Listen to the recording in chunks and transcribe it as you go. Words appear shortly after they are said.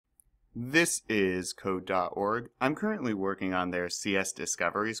This is code.org. I'm currently working on their CS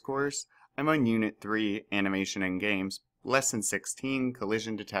Discoveries course. I'm on Unit 3, Animation and Games, Lesson 16,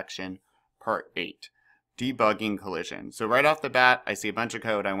 Collision Detection, Part 8, Debugging Collision. So right off the bat, I see a bunch of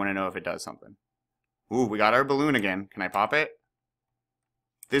code. I want to know if it does something. Ooh, we got our balloon again. Can I pop it?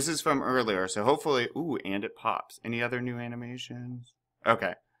 This is from earlier, so hopefully... Ooh, and it pops. Any other new animations?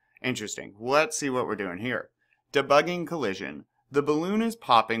 Okay, interesting. Let's see what we're doing here. Debugging collision. The balloon is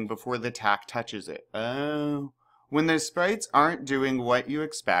popping before the tack touches it. Oh. When the sprites aren't doing what you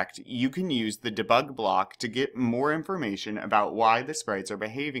expect, you can use the debug block to get more information about why the sprites are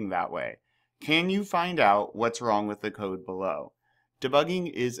behaving that way. Can you find out what's wrong with the code below?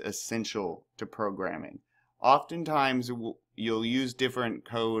 Debugging is essential to programming. Oftentimes, you'll use different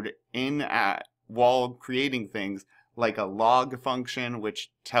code while creating things, like a log function, which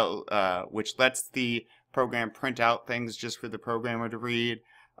lets the program print out things just for the programmer to read.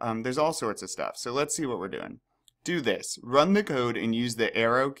 There's all sorts of stuff. So let's see what we're doing. Do this. Run the code and use the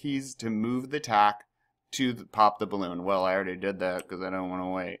arrow keys to move the tack to pop the balloon. Well, I already did that because I don't want to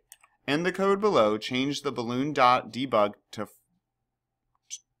wait. In the code below, change the balloon.debug to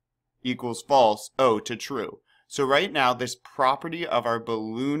equals false, to true. So right now, this property of our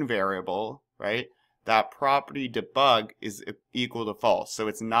balloon variable, right, that property debug is equal to false. So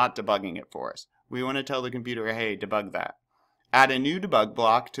it's not debugging it for us. We want to tell the computer, hey, debug that. Add a new debug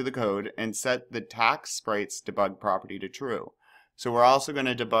block to the code and set the tack sprite's debug property to true. So we're also going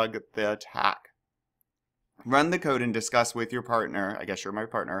to debug the tack. Run the code and discuss with your partner, I guess you're my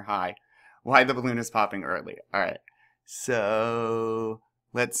partner, hi, why the balloon is popping early. All right, so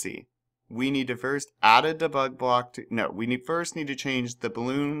let's see. We need to first add a debug block to, no, we first need to change the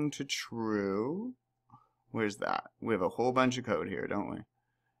balloon to true. Where's that? We have a whole bunch of code here, don't we?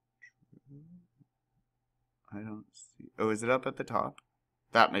 I don't see. Oh, is it up at the top?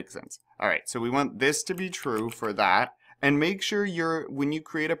 That makes sense. All right, so we want this to be true for that. And make sure when you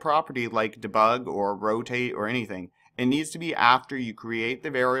create a property like debug or rotate or anything, it needs to be after you create the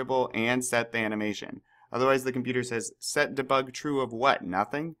variable and set the animation. Otherwise, the computer says, set debug true of what?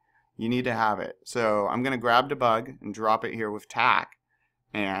 Nothing? You need to have it. So I'm going to grab debug and drop it here with tack.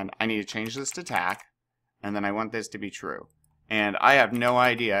 And I need to change this to tack. And then I want this to be true. And I have no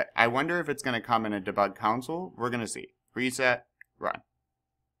idea. I wonder if it's going to come in a debug console. We're going to see. Reset, run.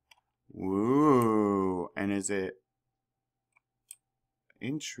 Woo. And is it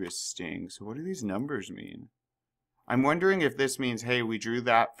interesting? So what do these numbers mean? I'm wondering if this means, hey, we drew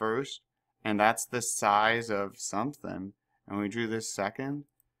that first, and that's the size of something, and we drew this second.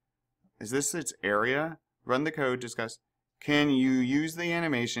 Is this its area? Run the code, discuss. Can you use the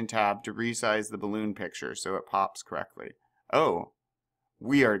animation tab to resize the balloon picture so it pops correctly? Oh,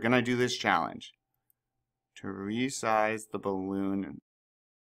 we are going to do this challenge. To resize the balloon.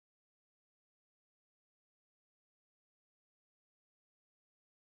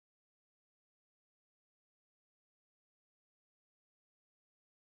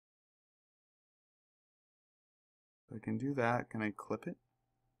 I can do that. Can I clip it?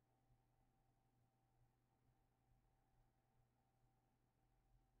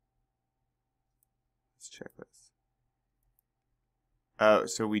 Let's check this. Oh,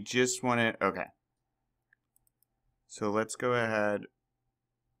 so we just want it, okay. So let's go ahead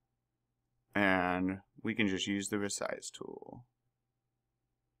and we can just use the Resize tool.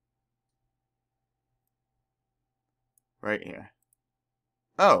 Right here.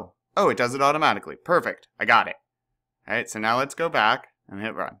 Oh, it does it automatically. Perfect, I got it. All right, so now let's go back and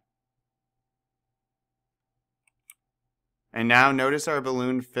hit run. And now notice our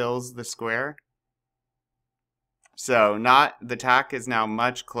balloon fills the square. So the tack is now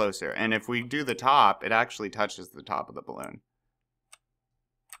much closer. And if we do the top, it actually touches the top of the balloon.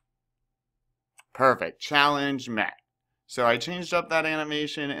 Perfect. Challenge met. So I changed up that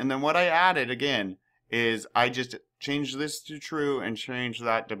animation, and then what I added again is I just changed this to true and changed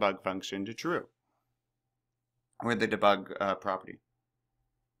that debug function to true. Or the debug property.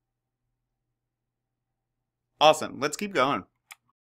 Awesome. Let's keep going.